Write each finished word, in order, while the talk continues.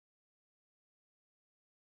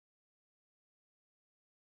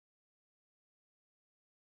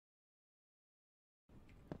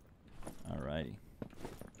Alrighty.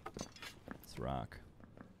 Let's rock.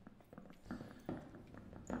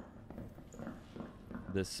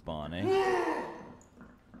 This spawn, eh?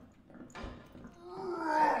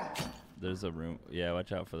 There's a room. Yeah,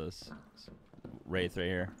 watch out for this. Wraith right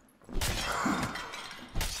here.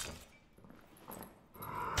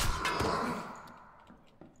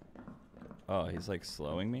 Oh, he's like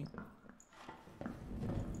slowing me?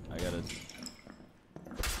 I gotta...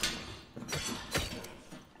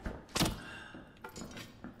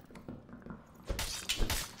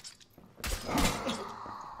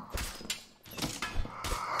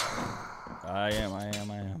 I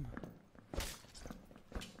am.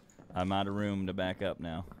 I'm out of room to back up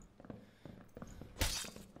now.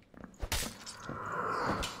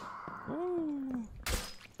 Woo.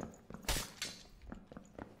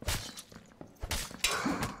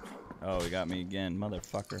 Oh, he got me again,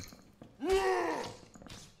 motherfucker. We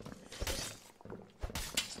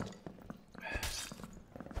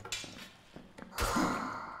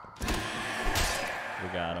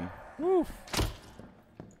got him. Woo.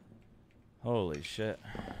 Holy shit.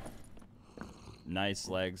 Nice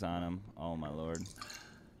legs on him. Oh my lord.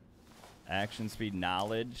 Action speed,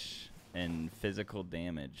 knowledge, and physical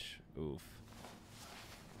damage. Oof.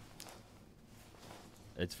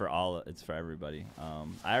 It's for all. It's for everybody. I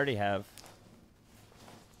already have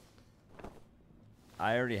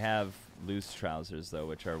loose trousers though,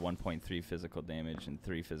 which are 1.3 physical damage and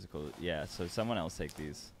 3 physical. Yeah. So someone else take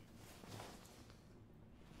these.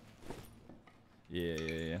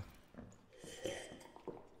 Yeah.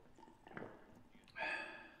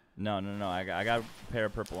 No. I got a pair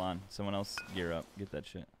of purple on. Someone else gear up. Get that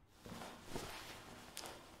shit.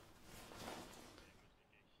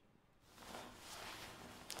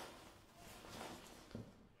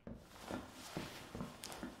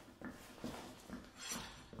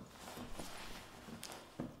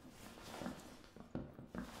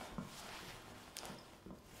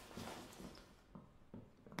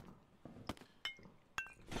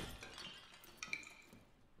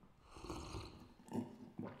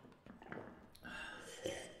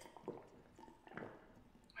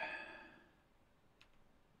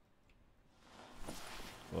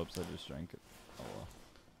 Whoops, I just drank it. Oh well.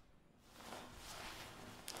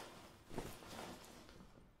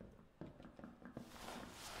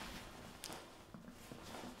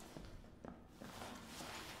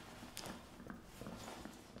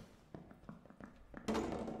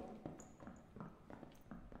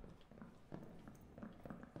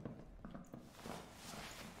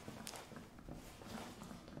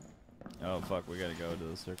 Oh fuck, we gotta go to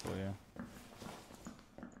the circle, yeah.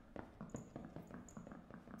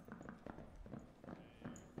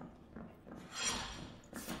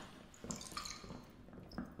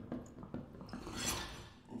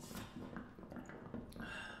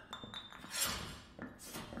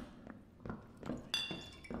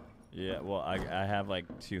 Yeah, well, I have like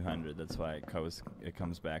 200. That's why it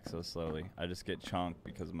comes back so slowly. I just get chonked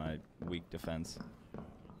because of my weak defense.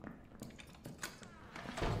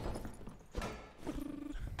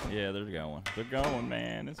 Yeah, they're going. They're going,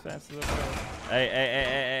 man. As fast as they go.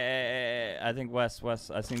 Hey. I think West.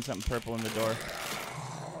 I seen something purple in the door.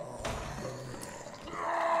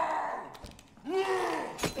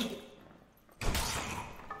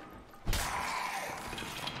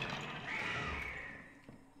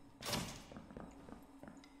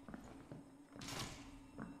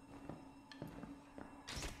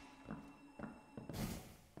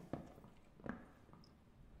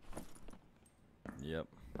 Yep.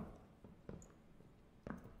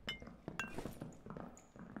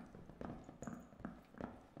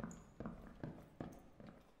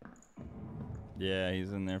 Yeah,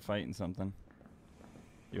 he's in there fighting something.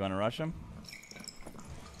 You want to rush him?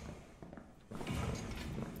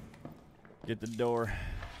 Get the door.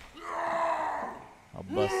 I'll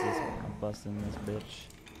bust in this bitch.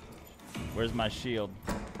 Where's my shield?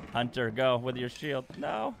 Hunter, go with your shield.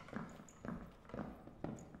 No.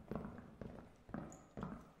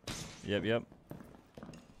 Yep.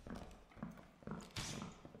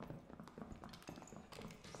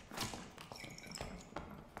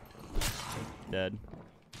 Dead.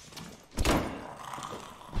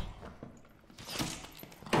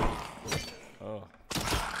 Oh.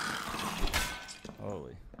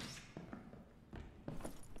 Holy.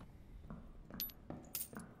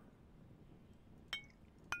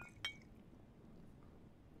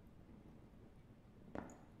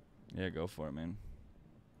 Yeah, go for it, man.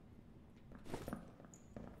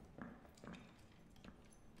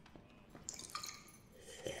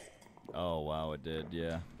 Oh, wow, it did,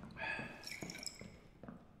 yeah.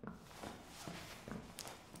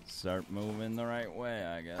 Start moving the right way,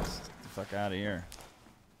 I guess. fuck out of here.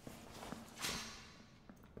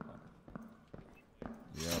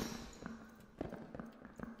 Yep.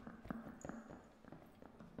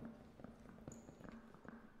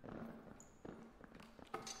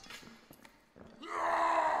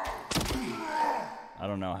 I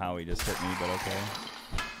don't know how he just hit me, but okay.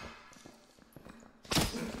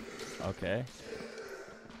 Okay.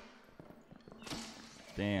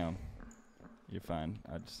 Damn. You're fine.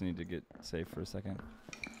 I just need to get safe for a second.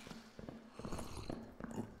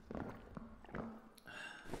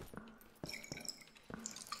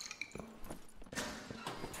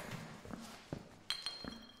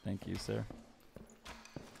 Thank you, sir.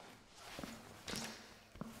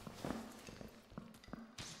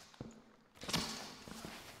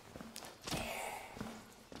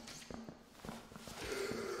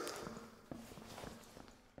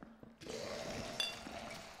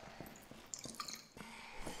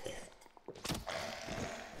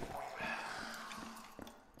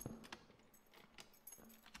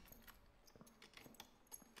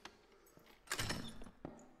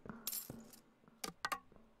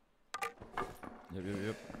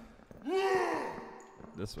 Yep.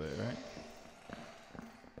 This way, right?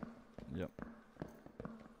 Yep.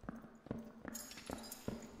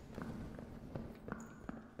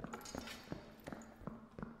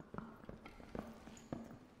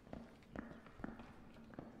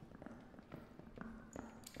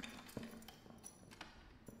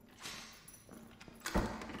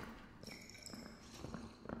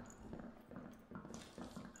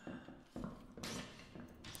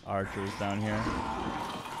 Archers down here.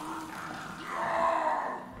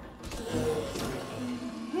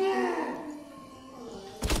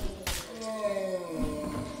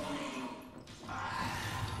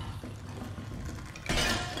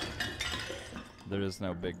 There is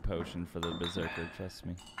no big potion for the berserker, trust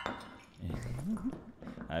me.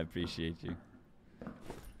 I appreciate you.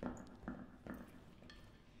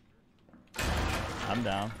 I'm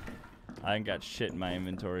down. I ain't got shit in my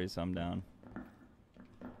inventory, so I'm down.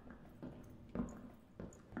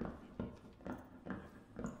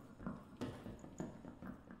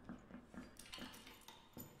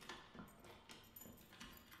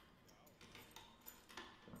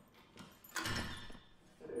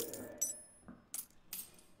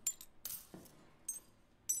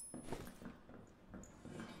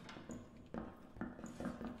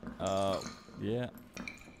 Yeah.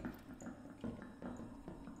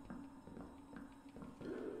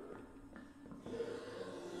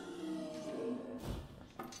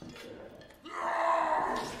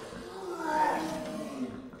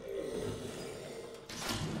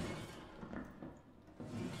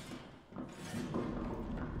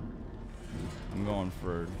 I'm going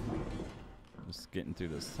for just getting through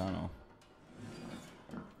this tunnel.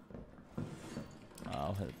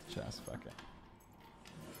 I'll hit the chest, fuck it.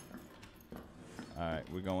 Alright,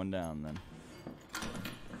 we're going down then.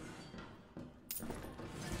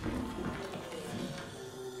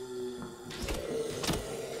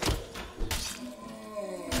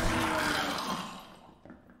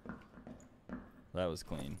 That was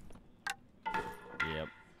clean. Yep.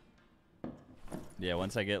 Yeah,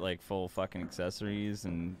 once I get like full fucking accessories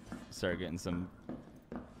and start getting some...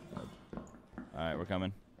 Alright, we're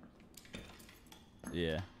coming.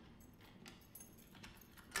 Yeah.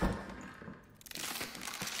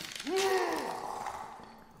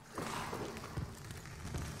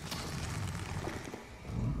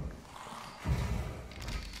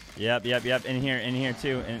 Yep. In here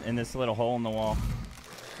too. In this little hole in the wall.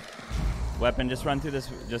 Weapon, just run through this.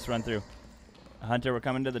 Just run through. Hunter, we're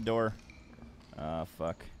coming to the door.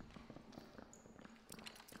 Fuck.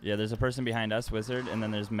 Yeah, there's a person behind us, wizard, and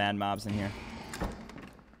then there's mad mobs in here.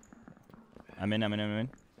 I'm in.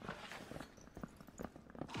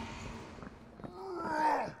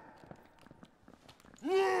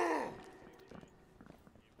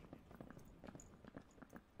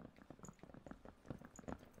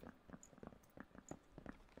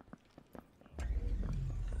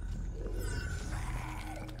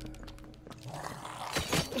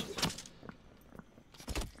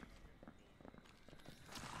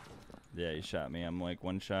 Yeah, he shot me. I'm like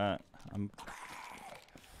one shot. I'm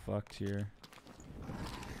fucked here.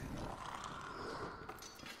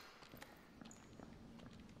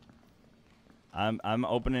 I'm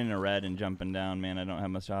opening a red and jumping down, man. I don't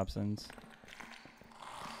have much options.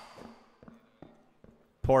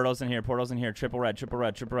 Portals in here. Triple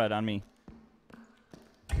red on me.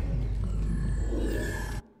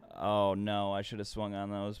 Oh no, I should have swung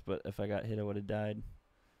on those, but if I got hit I would have died.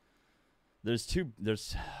 There's two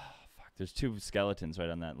skeletons right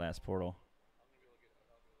on that last portal.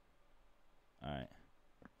 Alright.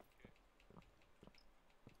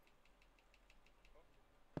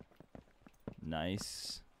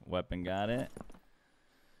 Nice. Weapon got it.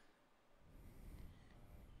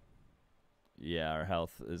 Yeah, our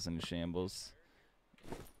health is in shambles.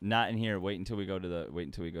 Not in here. Wait until we go to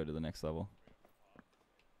the next level.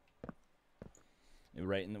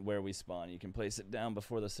 Right in where we spawn. You can place it down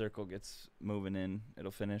before the circle gets moving in.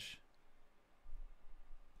 It'll finish.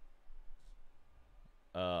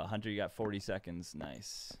 Hunter, you got 40 seconds.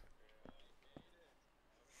 Nice.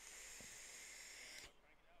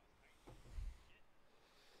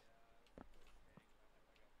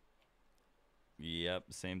 Yep,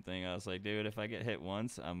 same thing. I was like, dude, if I get hit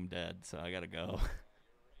once, I'm dead, so I gotta go.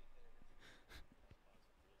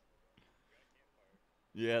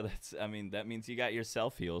 Yeah, I mean, that means you got your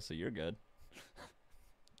self-heal, so you're good.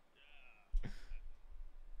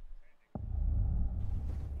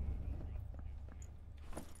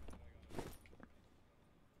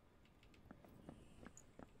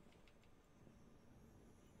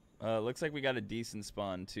 Looks like we got a decent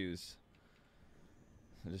spawn, too. So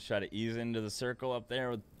just try to ease into the circle up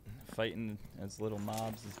there with fighting as little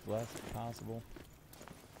mobs as less as possible.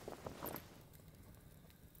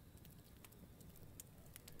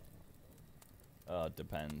 It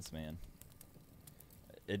depends, man.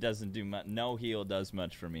 It doesn't do much. No heal does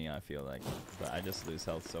much for me, I feel like. But I just lose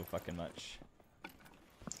health so fucking much.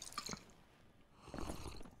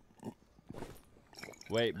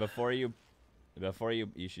 Wait, before you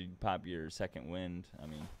should pop your second wind. I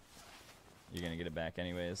mean, you're gonna get it back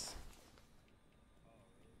anyways.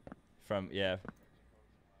 Yeah.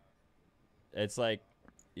 It's like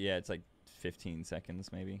 15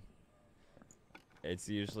 seconds maybe. It's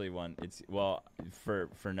usually one. Well,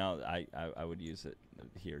 for now, I would use it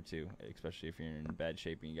here too, especially if you're in bad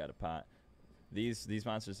shape and you got a pot. These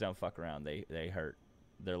monsters don't fuck around. They hurt.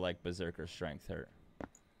 They're like berserker strength hurt.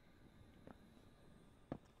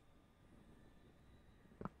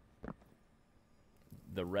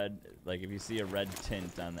 The red, like if you see a red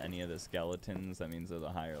tint on any of the skeletons, that means they're the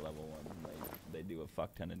higher level one. They do a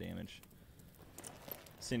fuck ton of damage.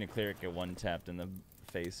 Seen a cleric get one tapped in the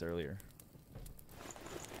face earlier.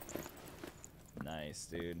 Nice,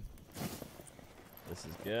 dude. This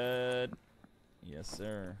is good. Yes,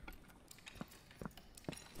 sir.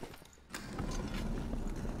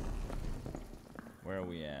 Where are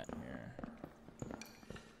we at here?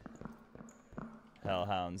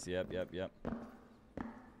 Hellhounds. Yep.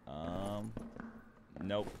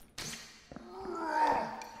 Nope.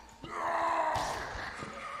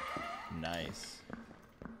 Nice.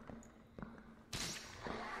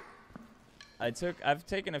 I've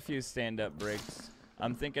taken a few stand-up breaks.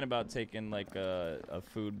 I'm thinking about taking like a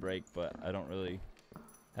food break, but I don't really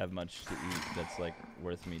have much to eat that's like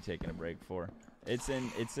worth me taking a break for. It's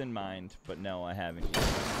in mind, but no, I haven't yet.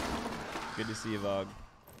 Good to see you, Vog.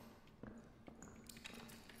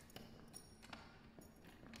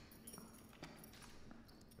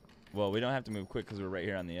 Well, we don't have to move quick because we're right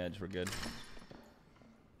here on the edge. We're good.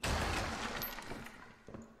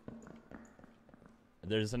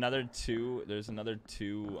 There's another two.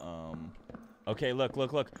 Okay,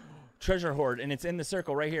 look. Treasure hoard, and it's in the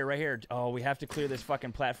circle right here. Oh, we have to clear this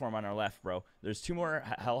fucking platform on our left, bro. There's two more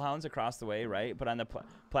hellhounds across the way, right? But on the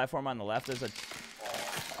platform on the left, there's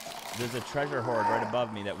a treasure hoard right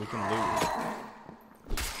above me that we can loot.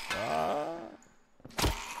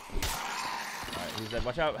 Alright, he's dead.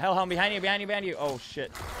 Watch out. Hellhound behind you. Oh,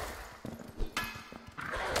 shit.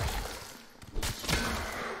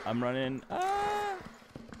 I'm running.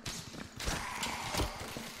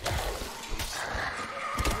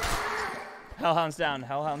 Hellhound's down.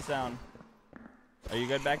 Are you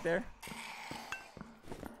good back there?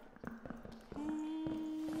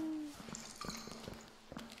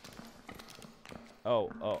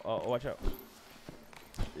 Oh, watch out.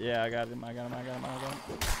 Yeah, I got him.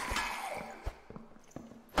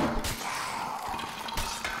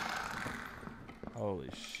 Holy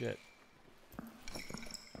shit.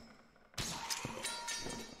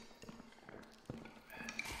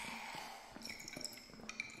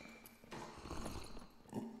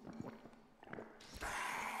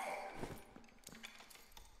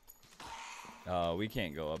 Oh, we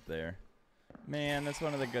can't go up there. Man, that's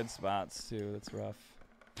one of the good spots, too. That's rough.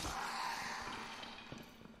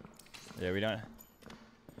 Yeah, we don't...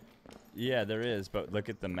 Yeah, there is, but look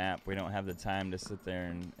at the map. We don't have the time to sit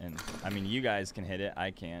there and... I mean, you guys can hit it.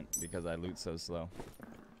 I can't because I loot so slow.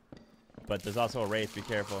 But there's also a wraith. Be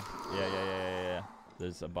careful. Yeah.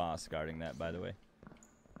 There's a boss guarding that, by the way.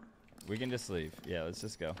 We can just leave. Yeah, let's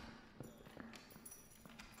just go.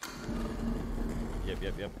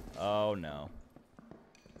 Yep. Oh, no.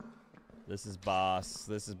 This is boss.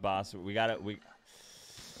 We got it.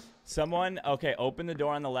 Someone, okay, open the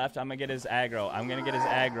door on the left. I'm gonna get his aggro. I'm gonna get his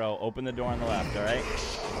aggro. Open the door on the left, all right?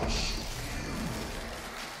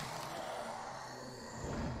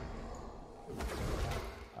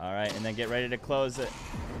 All right, and then get ready to close it.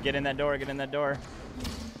 Get in that door, get in that door.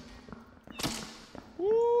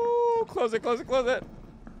 Woo! Close it, close it, close it.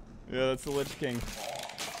 Yeah, that's the Lich King.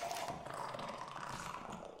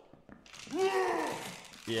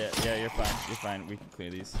 Yeah, you're fine. You're fine. We can clear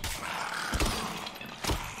these.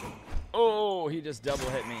 Oh, he just double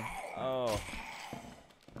hit me. Oh.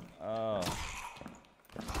 Oh.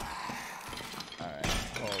 Alright.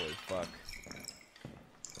 Holy fuck.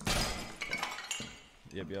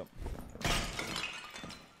 Yep.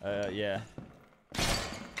 Yeah.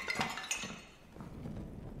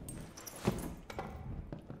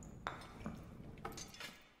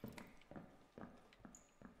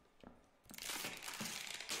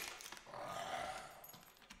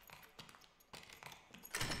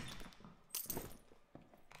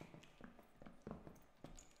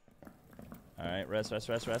 Alright, rest.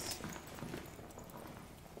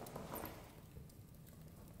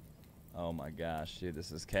 Oh my gosh, dude,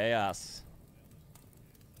 this is chaos.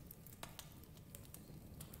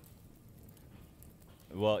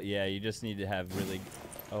 Well, yeah, you just need to have really...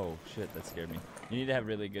 Oh, shit, that scared me. You need to have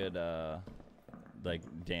really good, like,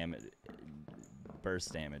 damage...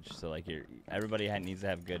 burst damage. So, like, everybody needs to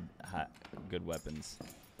have good weapons.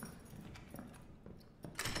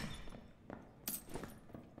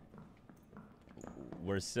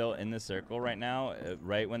 We're still in the circle right now.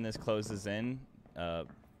 Right when this closes in,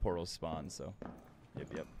 portals spawn, so...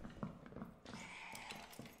 Yep.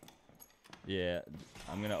 Yeah,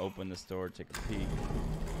 I'm gonna open this door, take a peek.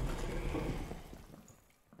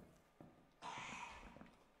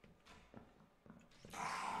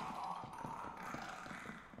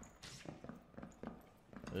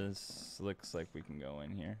 This looks like we can go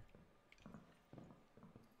in here.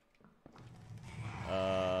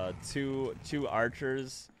 Two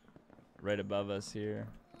archers right above us here.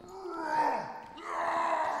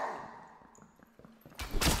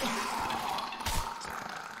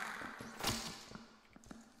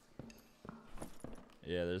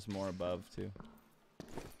 Yeah, there's more above too.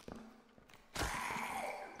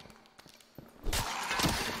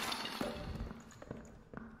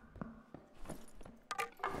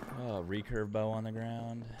 Oh, recurve bow on the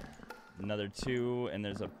ground. Another two, and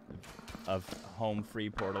there's a home free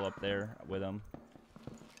portal up there with them.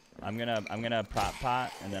 I'm gonna prop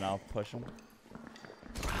pot and then I'll push them.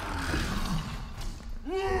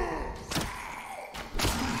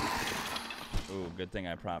 Ooh, good thing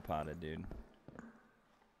I prop potted, dude.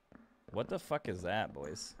 What the fuck is that,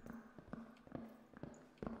 boys?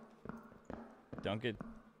 Don't get...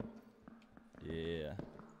 Yeah.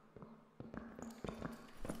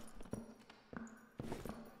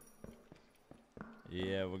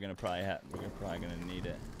 Yeah, we're probably gonna need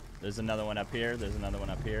it. There's another one up here. There's another one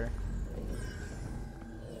up here.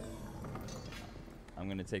 I'm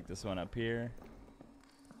gonna take this one up here.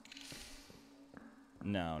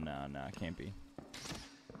 No, it can't be.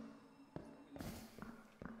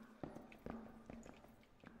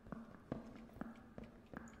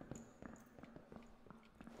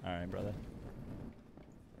 All right, brother.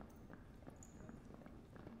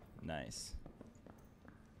 Nice.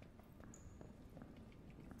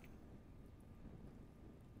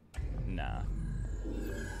 Nah.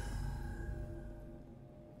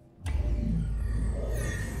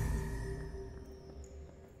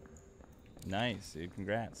 Nice, dude.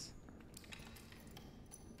 Congrats.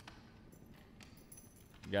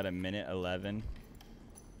 You got a minute 11.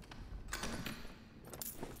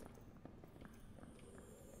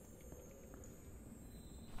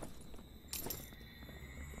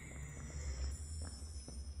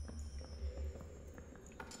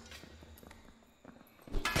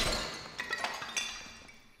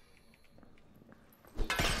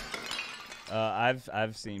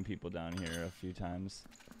 I've seen people down here a few times.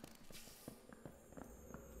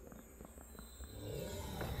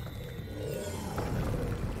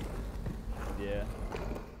 Yeah.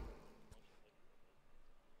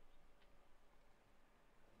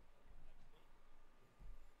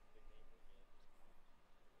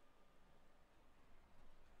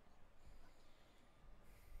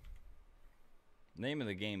 Name of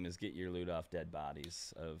the game is get your loot off dead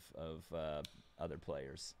bodies of other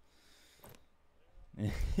players.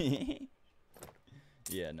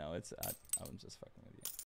 Yeah, no, it's I was just fucking with you.